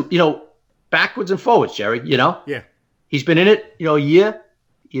system, backwards and forwards, Jerry, Yeah. He's been in it, a year.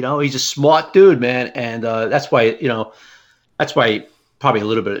 He's a smart dude, man. And that's why probably a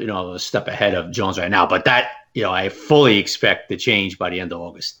little bit, a step ahead of Jones right now. But that, I fully expect to change by the end of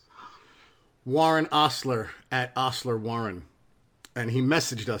August. Warren Osler at Osler Warren. And he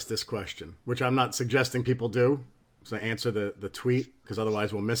messaged us this question, which I'm not suggesting people do. So answer the tweet, because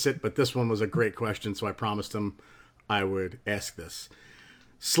otherwise we'll miss it. But this one was a great question, so I promised him I would ask this.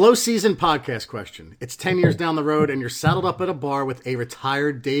 Slow season podcast question. It's 10 years down the road, and you're saddled up at a bar with a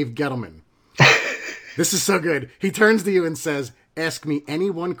retired Dave Gettleman. This is so good. He turns to you and says, ask me any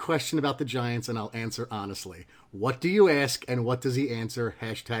one question about the Giants, and I'll answer honestly. What do you ask, and what does he answer?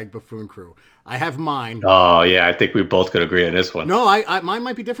 # Buffoon Crew. I have mine. Oh, yeah. I think we both could agree on this one. No, mine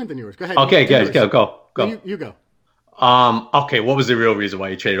might be different than yours. Go ahead. Okay, guys, go. You go. Okay, what was the real reason why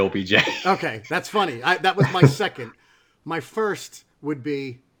you traded OBJ? Okay, that's funny. That was my second. My first would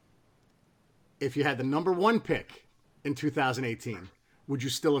be, if you had the number 1 pick in 2018, would you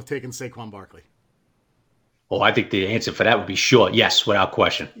still have taken Saquon Barkley? Oh, I think the answer for that would be sure. Yes, without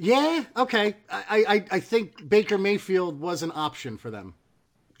question. Yeah, okay. I think Baker Mayfield was an option for them.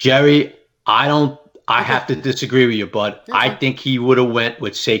 Jerry, I have to disagree with you, bud. Yeah, I think he would have went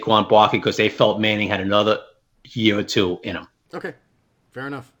with Saquon Barkley because they felt Manning had another year or two in him. Okay, fair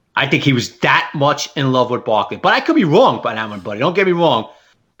enough. I think he was that much in love with Barkley. But I could be wrong by that one, buddy. Don't get me wrong,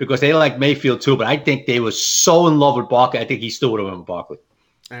 because they like Mayfield too. But I think they were so in love with Barkley, I think he still would have went with Barkley.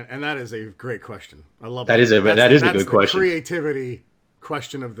 And that is a great question. I love that. That is a good question. Creativity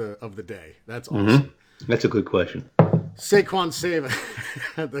question of the day. That's awesome. That's a good question. Saquon Save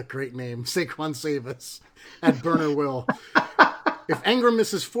the great name. Saquon Save Us at Burner Will. If Engram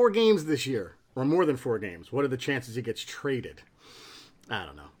misses 4 games this year, or more than 4 games, what are the chances he gets traded? I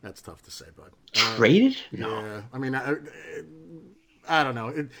don't know. That's tough to say, bud. Traded? No. Yeah. I mean, I don't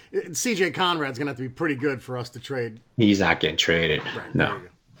know. CJ Conrad's going to have to be pretty good for us to trade. He's not getting traded. Right, no.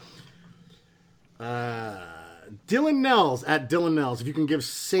 Dylan Nels at Dylan Nels. If you can give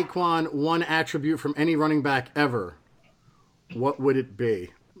Saquon one attribute from any running back ever, what would it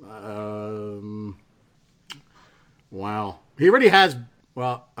be? Wow. He already has,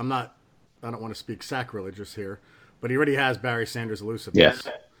 well, I don't want to speak sacrilegious here, but he already has Barry Sanders' elusiveness.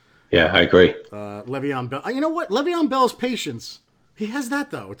 Yeah, I agree. Le'Veon Bell. You know what? Le'Veon Bell's patience. He has that,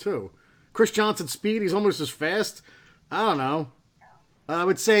 though, too. Chris Johnson's speed. He's almost as fast. I don't know. I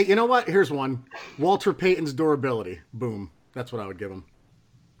would say, you know what? Here's one. Walter Payton's durability. Boom. That's what I would give him.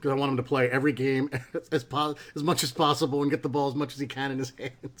 Because I want him to play every game as much as possible and get the ball as much as he can in his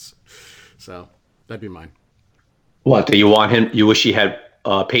hands. So, that'd be mine. What, do you want him? You wish he had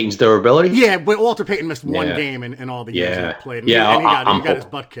Peyton's durability? Yeah, but Walter Payton missed one game in all the years he played. And he got his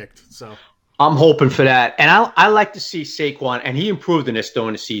butt kicked. So I'm hoping for that. And I like to see Saquon, and he improved in this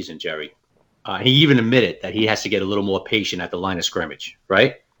during the season, Jerry. He even admitted that he has to get a little more patient at the line of scrimmage,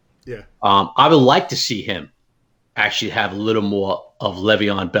 right? Yeah. I would like to see him actually have a little more of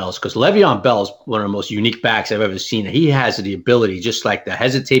Le'Veon Bell's, because Le'Veon Bell is one of the most unique backs I've ever seen. He has the ability just like to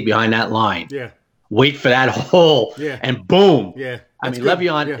hesitate behind that line. Yeah. Wait for that hole, and boom. Yeah. I mean,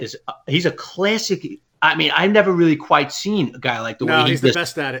 Le'Veon he's a classic. I mean, I've never really quite seen a guy like the way he's the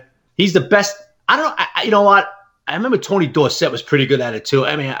best at it. He's the best. I don't know. You know what? I remember Tony Dorsett was pretty good at it too.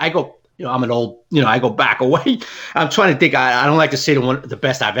 I mean, I'm an old, I go back away. I'm trying to think. I don't like to say the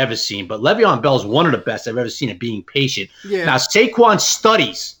best I've ever seen, but Le'Veon Bell is one of the best I've ever seen at being patient. Yeah. Now, Saquon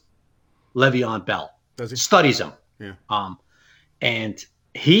studies Le'Veon Bell. Does he? Studies him. Yeah. And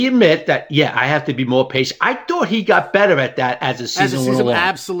he admit that, I have to be more patient. I thought he got better at that as the season went along.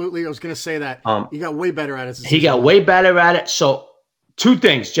 Absolutely. I was going to say that. He got way better at it. He got way better at it. So 2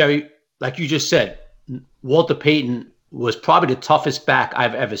 things, Jerry, like you just said, Walter Payton was probably the toughest back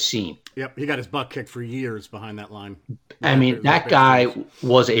I've ever seen. Yep. He got his butt kicked for years behind that line. I mean, that guy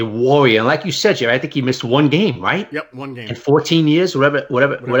was a warrior. And like you said, Jerry, I think he missed 1 game, right? Yep. 1 game. In 14 years,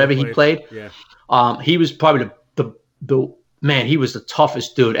 whatever he played. Yeah. He was probably the man, he was the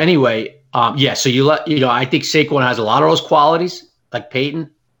toughest dude. Anyway, so I think Saquon has a lot of those qualities, like Peyton.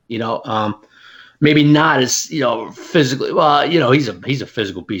 Maybe not as physically. Well, he's a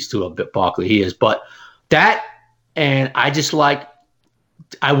physical beast too. A bit Barkley, he is. But that, and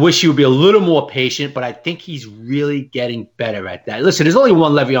I wish he would be a little more patient. But I think he's really getting better at that. Listen, there's only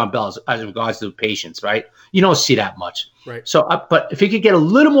one Le'Veon Bell as regards to patience, right? You don't see that much, right? So, but if he could get a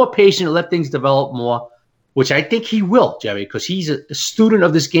little more patient and let things develop more. which I think he will, Jerry, because he's a student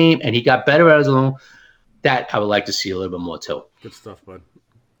of this game and he got better as a long. That I would like to see a little bit more too. Good stuff, bud.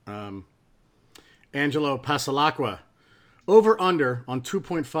 Angelo Pasalacqua. Over under on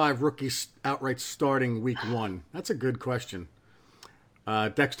 2.5 rookies outright starting week 1. That's a good question.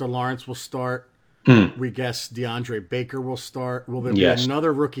 Dexter Lawrence will start. We guess DeAndre Baker will start. Will there be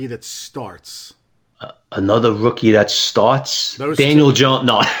another rookie that starts? Another rookie that starts? Daniel Jones?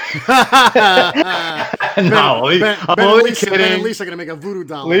 No. No. I'm only kidding. At least I'm going to make a voodoo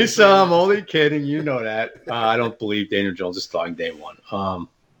doll. Lisa, I'm only kidding. You know that. I don't believe Daniel Jones is starting day one.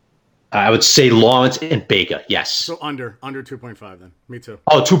 I would say Lawrence and Baker, yes. So under 2.5 then. Me too.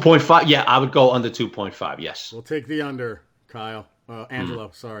 Oh, 2.5? Yeah, I would go under 2.5, yes. We'll take the under, Kyle.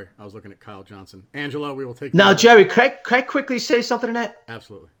 Angelo, sorry. I was looking at Kyle Johnson. Angelo, we will take Now, under. Jerry, can I quickly say something to that?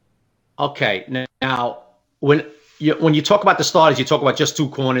 Absolutely. Okay. Now, when you talk about the starters, you talk about just 2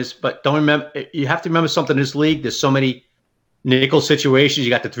 corners, but don't remember, you have to remember something in this league. There's so many nickel situations. You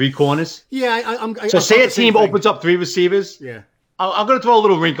got the 3 corners. Yeah, I'm say a team opens up 3 receivers. Yeah. I'm going to throw a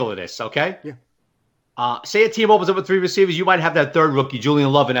little wrinkle to this, okay? Yeah. Say a team opens up with 3 receivers, you might have that third rookie,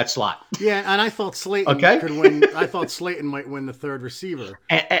 Julian Love, in that slot. Yeah, and I thought Slayton could win. I thought Slayton might win the third receiver.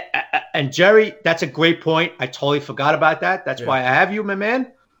 And Jerry, that's a great point. I totally forgot about that. That's why I have you, my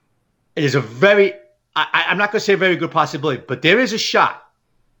man. It is a very, I'm not going to say a very good possibility, but there is a shot.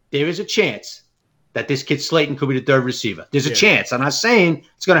 There is a chance that this kid Slayton could be the third receiver. There's a chance. I'm not saying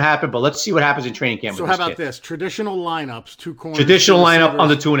it's going to happen, but let's see what happens in training camp. So how about this? Traditional lineups, 2 corners. Traditional lineup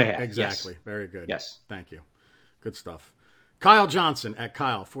under 2.5. Exactly. Yes. Very good. Yes. Thank you. Good stuff. Kyle Johnson at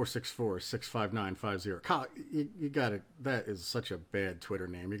Kyle 464-65950. Kyle, you got it. That is such a bad Twitter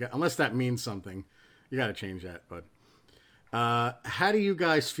name. Unless that means something, you got to change that. But how do you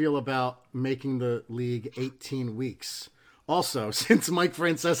guys feel about making the league 18 weeks? Also, since Mike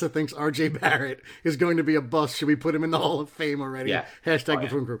Francesa thinks R.J. Barrett is going to be a bust, should we put him in the Hall of Fame already? Yeah. Hashtag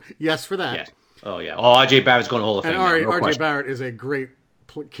Buffoon Group. Yes for that. Yeah. Oh, yeah. Oh, R.J. Barrett's going to Hall of Fame. And R.J. Barrett is a great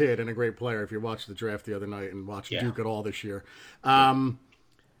kid and a great player if you watched the draft the other night and watched Duke at all this year. I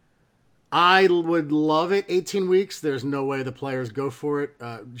would love it 18 weeks. There's no way the players go for it.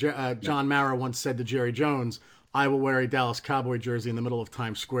 John Mara once said to Jerry Jones, I will wear a Dallas Cowboy jersey in the middle of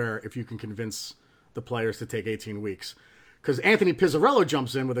Times Square if you can convince the players to take 18 weeks. Because Anthony Pizzarello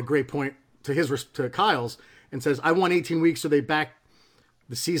jumps in with a great point to Kyle's and says, I want 18 weeks so they back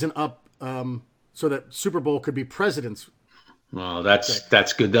the season up so that Super Bowl could be President's. Well,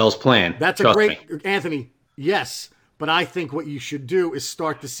 that's Goodell's plan. That's a great – Anthony, yes. But I think what you should do is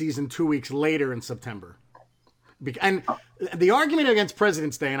start the season 2 weeks later in September. And the argument against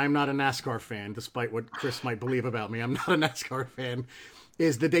President's Day, and I'm not a NASCAR fan, despite what Chris might believe about me, I'm not a NASCAR fan,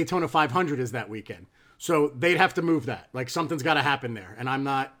 is the Daytona 500 is that weekend. So they'd have to move that. Like something's got to happen there. And I'm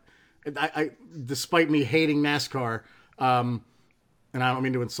not, despite me hating NASCAR, and I don't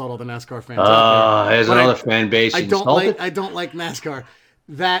mean to insult all the NASCAR fans. There's another fan base. I don't like NASCAR.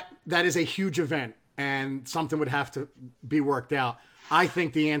 That is a huge event, and something would have to be worked out. I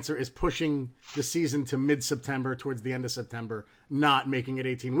think the answer is pushing the season to mid-September, towards the end of September, not making it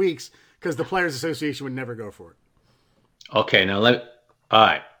 18 weeks, because the Players Association would never go for it. Okay, now all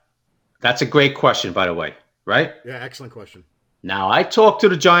right. That's a great question, by the way, right? Yeah, excellent question. Now, I talked to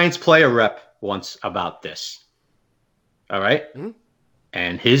the Giants player rep once about this. All right? Mm-hmm.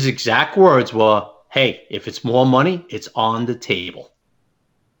 And his exact words were, hey, if it's more money, it's on the table.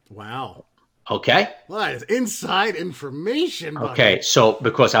 Wow. Okay? Well, that is inside information, buddy. Okay, so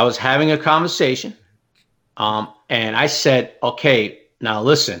because I was having a conversation, and I said, okay, now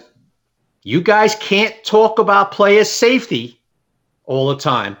listen, you guys can't talk about player safety all the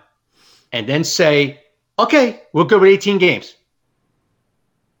time and then say, okay, we're good with 18 games.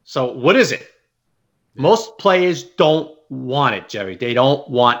 So what is it? Most players don't want it, Jerry. They don't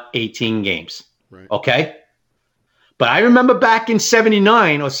want 18 games. Right. Okay? But I remember back in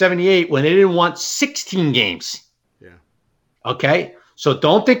 79 or 78 when they didn't want 16 games. Yeah. Okay? So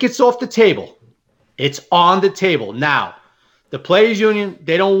don't think it's off the table. It's on the table. Now, the Players Union,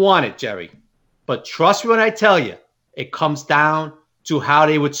 they don't want it, Jerry. But trust me when I tell you, it comes down to how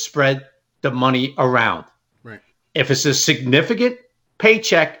they would spread the money around. Right. If it's a significant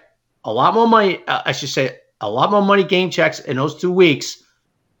paycheck, a lot more money, a lot more money game checks in those 2 weeks,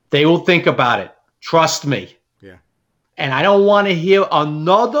 they will think about it. Trust me. Yeah. And I don't want to hear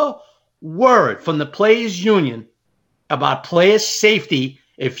another word from the Players Union about player safety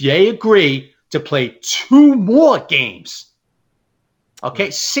if they agree to play 2 more games. Okay,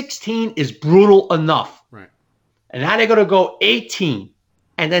 right. 16 is brutal enough. Right. And now they're going to go 18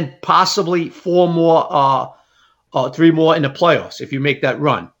 and then possibly 4 more, 3 more in the playoffs if you make that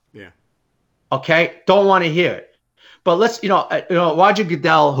run. Yeah. Okay, don't want to hear it. But let's, Roger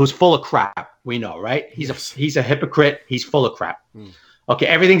Goodell, who's full of crap. We know, right? He's a hypocrite. He's full of crap. Okay,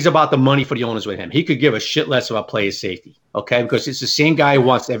 everything's about the money for the owners with him. He could give a shit less about player safety. Okay, because it's the same guy who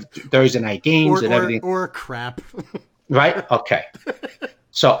wants Thursday night games and everything. Or crap. Right? Okay.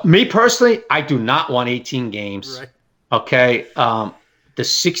 So me personally, I do not want 18 games. Right. Okay. The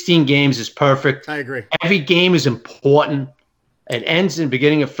 16 games is perfect. I agree. Every game is important. It ends in the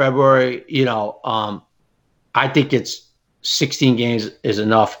beginning of February. I think it's 16 games is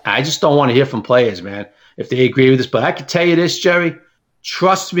enough. I just don't want to hear from players, man, if they agree with this. But I can tell you this, Jerry,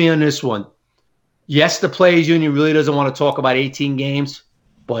 trust me on this one. Yes, the players union really doesn't want to talk about 18 games,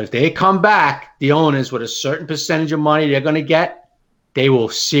 but if they come back, the owners, with a certain percentage of money they're going to get, they will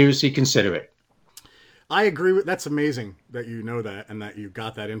seriously consider it. I agree with that's amazing that you know that and that you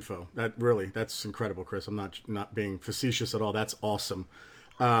got that info. That's incredible, Chris. I'm not being facetious at all. That's awesome.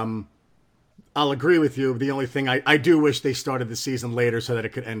 I'll agree with you. The only thing I do wish they started the season later so that it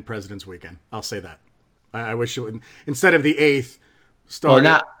could end President's Weekend. I'll say that. I wish it would, instead of the 8th, start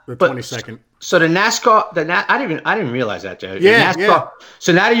the 22nd. So the NASCAR, I didn't realize that, Jerry. Yeah, yeah.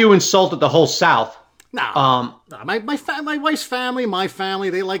 So now that you insulted the whole South. No, my wife's family, my family,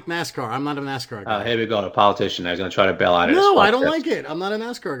 they like NASCAR. I'm not a NASCAR guy. Here we go, the politician. I was going to try to bail out of this. No, I don't like it. I'm not a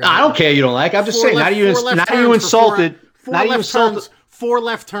NASCAR guy. I don't care. You don't like it. I'm just saying. Now you insulted. Four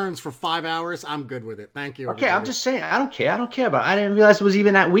left turns for 5 hours. I'm good with it. Thank you. Okay, I'm just saying. I don't care. But I didn't realize it was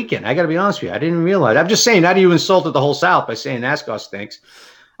even that weekend. I got to be honest with you. I didn't realize. I'm just saying. Now that you insulted the whole South by saying NASCAR stinks,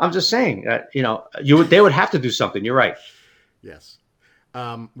 I'm just saying. They would have to do something. You're right. Yes.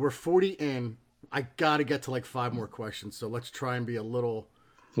 We're 40 in. I got to get to like 5 more questions, so let's try and be a little...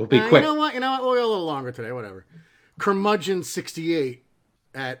 We'll be quick. You know what? We'll go a little longer today, whatever. Curmudgeon 68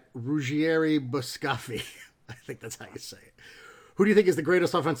 at Ruggieri Buscaffi. I think that's how you say it. Who do you think is the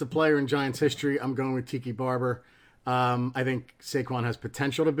greatest offensive player in Giants history? I'm going with Tiki Barber. I think Saquon has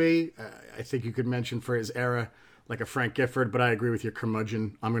potential to be. I think you could mention for his era like a Frank Gifford, but I agree with your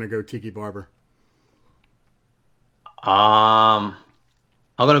Curmudgeon. I'm going to go Tiki Barber.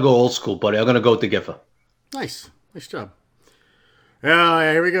 I'm going to go old school, buddy. I'm going to go with the Giffer. Nice job.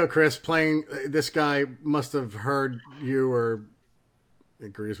 Yeah, here we go, Chris. This guy must have heard you or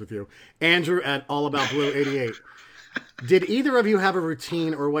agrees with you. Andrew at All About Blue 88. Did either of you have a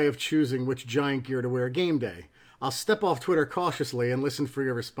routine or way of choosing which Giant gear to wear game day? I'll step off Twitter cautiously and listen for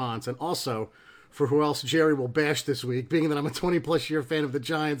your response. And also, for who else Jerry will bash this week, being that I'm a 20-plus year fan of the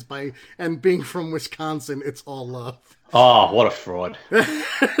Giants and being from Wisconsin, it's all love. Oh, what a fraud.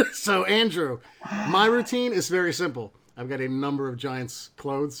 So, Andrew, my routine is very simple. I've got a number of Giants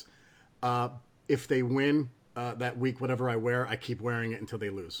clothes. If they win that week, whatever I wear, I keep wearing it until they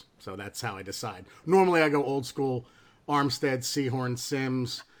lose. So that's how I decide. Normally, I go old school, Armstead, Sehorn,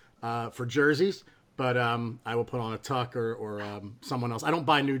 Sims for jerseys. But I will put on a Tuck or someone else. I don't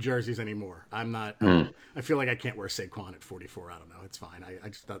buy new jerseys anymore. I'm not. I feel like I can't wear Saquon at 44. I don't know. It's fine. I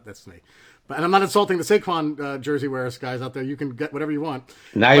just thought that's me. And I'm not insulting the Saquon jersey wearers guys out there. You can get whatever you want.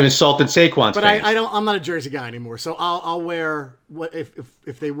 Now you insulted Saquon's but fans. I'm not a jersey guy anymore. So I'll wear what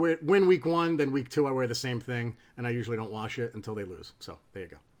if they win week 1, then week 2 I wear the same thing, and I usually don't wash it until they lose. So there you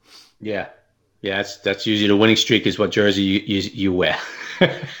go. Yeah. Yeah, that's usually the winning streak is what jersey you wear.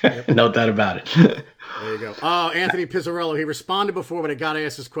 Yep. No doubt about it. There you go. Oh, Anthony Pizzarello. He responded before, but I got to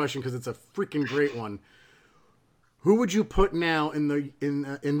ask this question because it's a freaking great one. Who would you put now in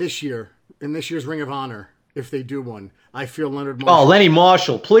this year's Ring of Honor if they do one? I feel Leonard Marshall. Oh, Lenny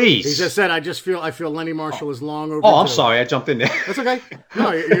Marshall, please. He just said, I feel Lenny Marshall is long over. Oh, I'm sorry. I jumped in there. That's okay.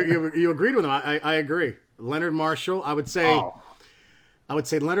 No, you agreed with him. I agree. Leonard Marshall. I would say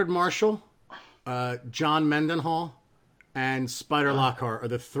Leonard Marshall. John Mendenhall and Spider Lockhart are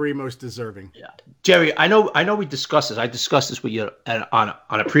the 3 most deserving. Yeah, Jerry, I know we discussed this. I discussed this with you on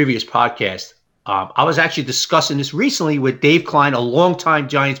a previous podcast. I was actually discussing this recently with Dave Klein, a longtime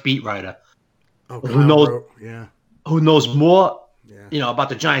Giants beat writer, who knows more, about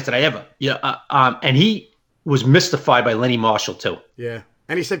the Giants than I ever. And he was mystified by Lenny Marshall too. Yeah,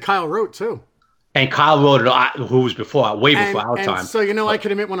 and he said Kyle Rote too. And Kyle Rote, who was before our time. So I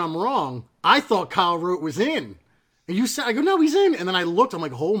can admit when I'm wrong. I thought Kyle Rote was in. And you said, I go, no, he's in. And then I looked, I'm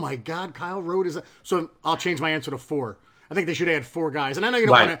like, oh my God, Kyle Rote is in. So I'll change my answer to 4. I think they should add 4 guys. And I know you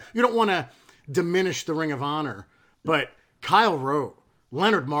don't want to diminish the Ring of Honor, but Kyle Rote,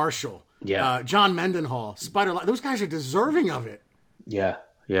 Leonard Marshall, John Mendenhall, those guys are deserving of it. Yeah.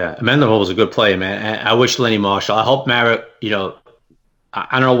 Mendenhall was a good player, man. And I wish Lenny Marshall. I hope Merritt,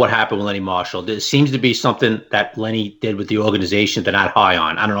 I don't know what happened with Lenny Marshall. There seems to be something that Lenny did with the organization they're not high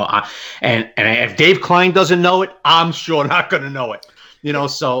on. I don't know. And if Dave Klein doesn't know it, I'm sure not going to know it. You know,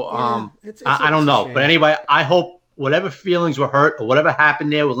 so it's I don't know. But anyway, I hope whatever feelings were hurt or whatever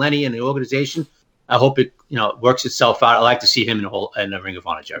happened there with Lenny and the organization, I hope it works itself out. I like to see him in the Ring of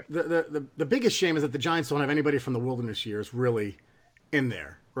Honor, Jerry. The biggest shame is that the Giants don't have anybody from the Wilderness years really in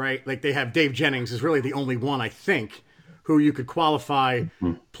there, right? Like they have Dave Jennings is really the only one I think who you could qualify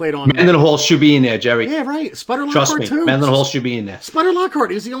played on. Mendenhall should be in there, Jerry. Yeah, right. Sputter Lockhart Trust me, too. Mendenhall should be in there. Sputter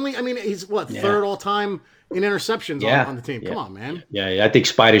Lockhart is the only. I mean, he's third all time in interceptions on the team. Come on, man. Yeah, I think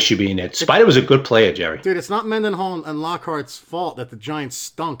Spider should be in there. Spider was a good player, Jerry. Dude, it's not Mendenhall and Lockhart's fault that the Giants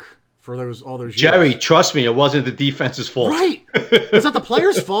stunk for all those years. Jerry, trust me, it wasn't the defense's fault. Right. It's not the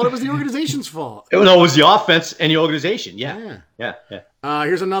players' fault. It was the organization's fault. No, it was the offense and the organization. Yeah.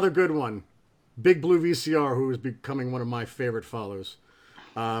 Here's another good one. Big Blue VCR, who is becoming one of my favorite follows.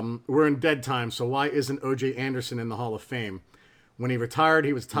 We're in dead time, so why isn't O.J. Anderson in the Hall of Fame? When he retired,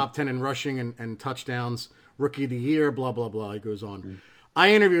 he was top 10 in rushing and touchdowns, rookie of the year, blah, blah, blah. He goes on.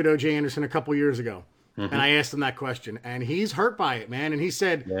 I interviewed O.J. Anderson a couple years ago, and I asked him that question, and he's hurt by it, man. And he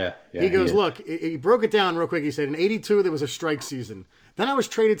said, he goes, look, he broke it down real quick. He said, in 82, there was a strike season. Then I was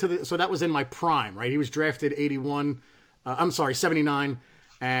traded so that was in my prime, right? He was drafted 79,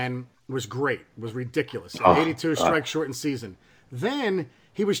 and was great. It was ridiculous. 82 strike shortened season. Then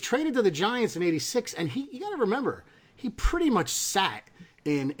he was traded to the Giants in 86, and you got to remember, he pretty much sat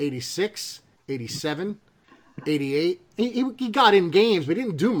in 86, 87, 88. He got in games, but he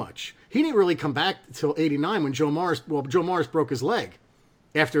didn't do much. He didn't really come back until 89 when Joe Morris broke his leg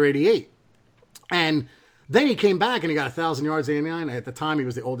after 88. And then he came back and he got 1,000 yards, 89. At the time, he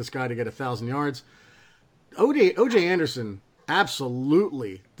was the oldest guy to get 1,000 yards. O.J. Anderson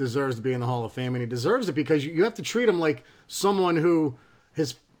absolutely deserves to be in the Hall of Fame, and he deserves it because you have to treat him like someone who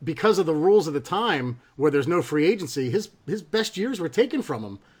has, because of the rules of the time where there's no free agency, his best years were taken from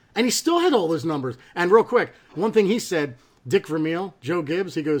him, and he still had all those numbers. And real quick, one thing he said, Dick Vermeil, Joe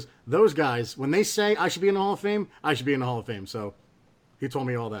Gibbs, he goes, those guys, when they say I should be in the Hall of Fame, I should be in the Hall of Fame. So he told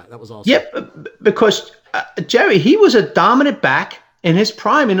me all that. That was awesome. Yep, because Jerry, he was a dominant back in his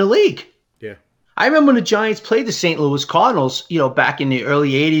prime in the league. I remember when the Giants played the St. Louis Cardinals, back in the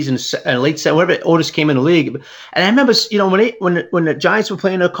early 80s and late 70s, whenever Otis came in the league. And I remember, when the Giants were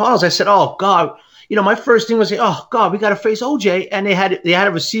playing the Cardinals, I said, oh, God, my first thing was, oh, God, we got to face OJ. And they had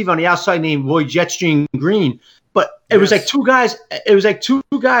a receiver on the outside named Roy Jetstream Green. But it was like two guys.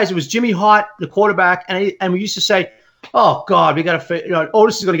 It was Jimmy Hart, the quarterback. And we used to say, oh, God, we got to face,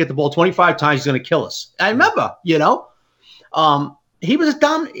 Otis is going to get the ball 25 times. He's going to kill us. I remember, he was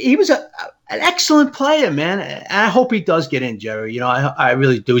an excellent player, man. And I hope he does get in, Jerry. I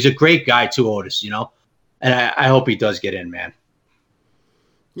really do. He's a great guy too, Otis, and I hope he does get in, man.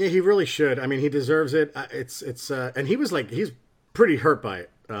 Yeah, he really should. I mean, he deserves it. And he's pretty hurt by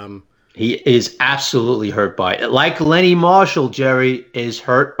it. He is absolutely hurt by it. Like Lenny Marshall, Jerry, is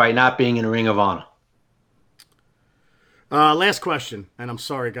hurt by not being in the Ring of Honor. Last question, and I'm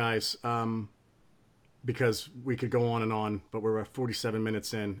sorry, guys. Because we could go on, but we're 47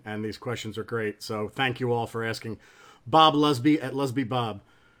 minutes in, and these questions are great. So thank you all for asking. Bob Lusby at Lusby Bob.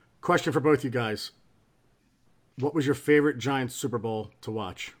 Question for both you guys. What was your favorite Giants Super Bowl to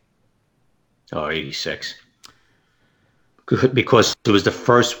watch? Oh, 86. Good, because it was the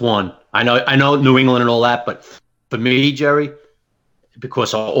first one. I know New England and all that, but for me, Jerry,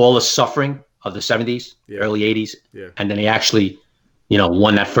 because of all the suffering of the 70s, early 80s, and then he actually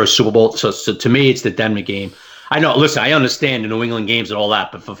won that first Super Bowl. So to me, it's the Denver game. I know, listen, I understand the New England games and all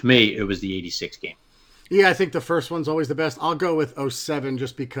that, but for me, it was the 86 game. Yeah, I think the first one's always the best. I'll go with 07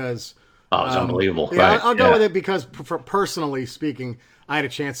 just because. Oh, it's unbelievable. Yeah, right. I'll go with it because, personally speaking, I had a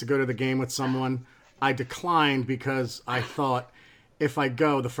chance to go to the game with someone. I declined because I thought if I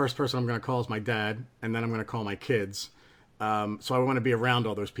go, the first person I'm going to call is my dad, and then I'm going to call my kids. So I want to be around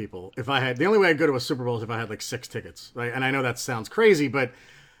all those people. The only way I'd go to a Super Bowl is if I had like 6 tickets, right? And I know that sounds crazy, but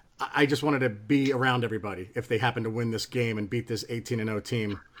I just wanted to be around everybody if they happen to win this game and beat this 18-0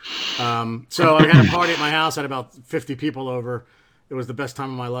 team. So I had a party at my house. I had about 50 people over. It was the best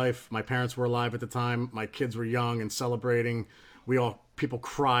time of my life. My parents were alive at the time. My kids were young and celebrating. People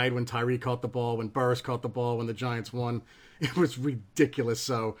cried when Tyree caught the ball, when Burris caught the ball, when the Giants won. It was ridiculous.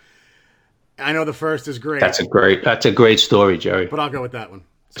 So I know the first is great. That's a great story, Jerry. But I'll go with that one.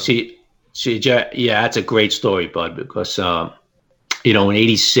 So. See, yeah, that's a great story, bud, because in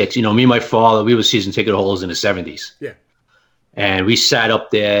 86, me and my father, we were season ticket holders in the 70s. Yeah. And we sat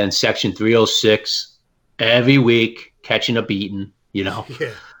up there in section 306 every week, catching a beating, Yeah.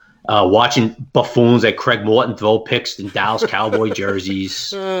 Watching buffoons like Craig Morton throw picks in Dallas Cowboy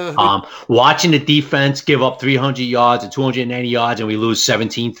jerseys. Watching the defense give up 300 yards and 290 yards, and we lose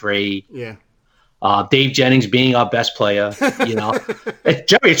 17-3. Yeah. Dave Jennings being our best player,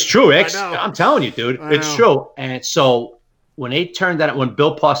 Jerry, it's true. I'm telling you, dude, it's true. And so when they turned that, when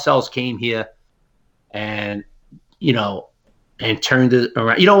Bill Parcells came here and turned it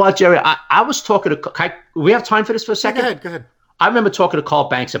around, you know what, Jerry, I was talking to, we have time for this for a second? Go ahead. I remember talking to Carl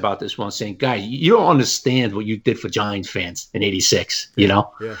Banks about this one, saying, guys, you don't understand what you did for Giants fans in '86, Yeah.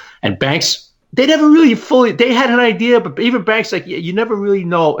 And Banks, they never really they had an idea, but even Banks, like, you never really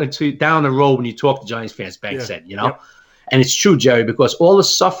know until down the road when you talk to Giants fans, Banks said, Yep. And it's true, Jerry, because all the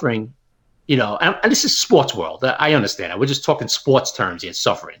suffering, and this is sports world. I understand it. We're just talking sports terms here,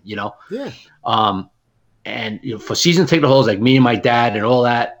 suffering, Yeah. And for season ticket holders like me and my dad and all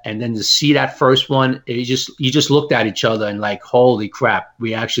that, and then to see that first one, you just looked at each other and like, holy crap,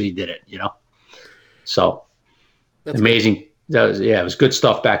 we actually did it, So that's amazing. It was good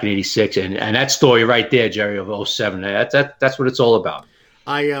stuff back in '86, and that story right there, Jerry, of '07. That's what it's all about.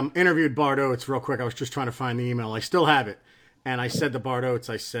 I interviewed Bart Oates real quick. I was just trying to find the email. I still have it, and I said to Bart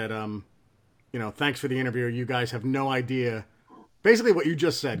Oates, I said, thanks for the interview. You guys have no idea. Basically what you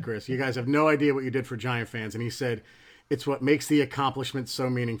just said, Chris. You guys have no idea what you did for Giant fans. And he said, it's what makes the accomplishment so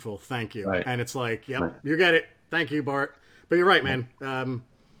meaningful. Thank you. Right. And it's like, yep, right. You get it. Thank you, Bart. But you're right, man.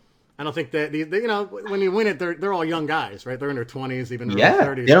 I don't think that, when you win it, they're all young guys, right? They're in their 20s, even early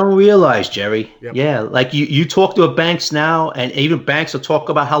 30s. They don't realize, Jerry. Yep. Yeah, like you talk to a Banks now, and even Banks will talk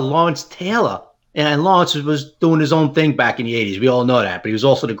about how Lawrence Taylor, and Lawrence was doing his own thing back in the 80s. We all know that. But he was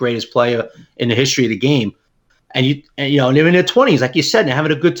also the greatest player in the history of the game. And they're in their 20s, like you said, and they're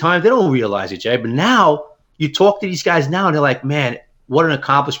having a good time. They don't realize it, Jay. But now you talk to these guys now, and they're like, man, what an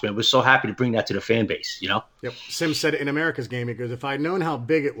accomplishment. We're so happy to bring that to the fan base, Yep. Sim said it in America's game. He goes, if I'd known how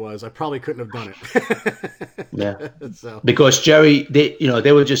big it was, I probably couldn't have done it. Yeah. Because, Jerry,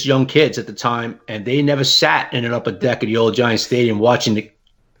 they were just young kids at the time, and they never sat in an upper deck of the old Giant Stadium watching the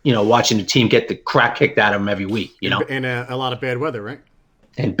team get the crap kicked out of them every week, In a lot of bad weather, right?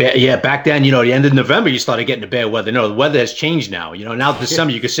 And back then, the end of November, you started getting the bad weather. No, the weather has changed now. Now this summer,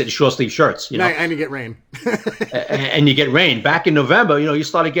 you can sit in short sleeve shirts. And you get rain. and you get rain. Back in November, you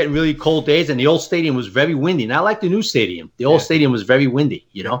started getting really cold days, and the old stadium was very windy. Not like the new stadium. The old stadium was very windy.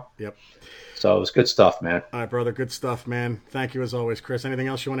 Yep. So it was good stuff, man. All right, brother. Good stuff, man. Thank you as always, Chris. Anything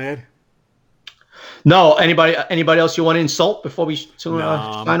else you want to add? No. Anybody else you want to insult before we sign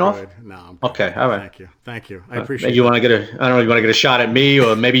off? No, I'm good. Okay, all right. Thank you. I appreciate. Maybe you want to get I don't know. You want to get a shot at me,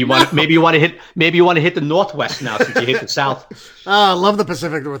 or maybe you want to hit the Northwest now since you hit the South. I love the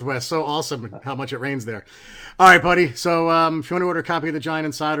Pacific Northwest. So awesome how much it rains there. All right, buddy. So if you want to order a copy of the Giant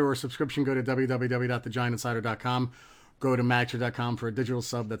Insider or a subscription, go to www.thegiantinsider.com. Go to Magzter.com for a digital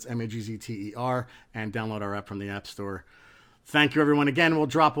sub. That's Magzter, and download our app from the App Store. Thank you, everyone. Again, we'll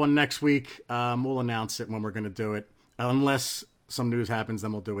drop one next week. We'll announce it when we're going to do it. Unless some news happens,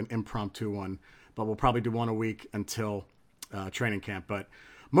 then we'll do an impromptu one. But we'll probably do one a week until training camp. But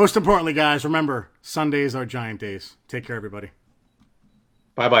most importantly, guys, remember, Sundays are Giant days. Take care, everybody.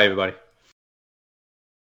 Bye-bye, everybody.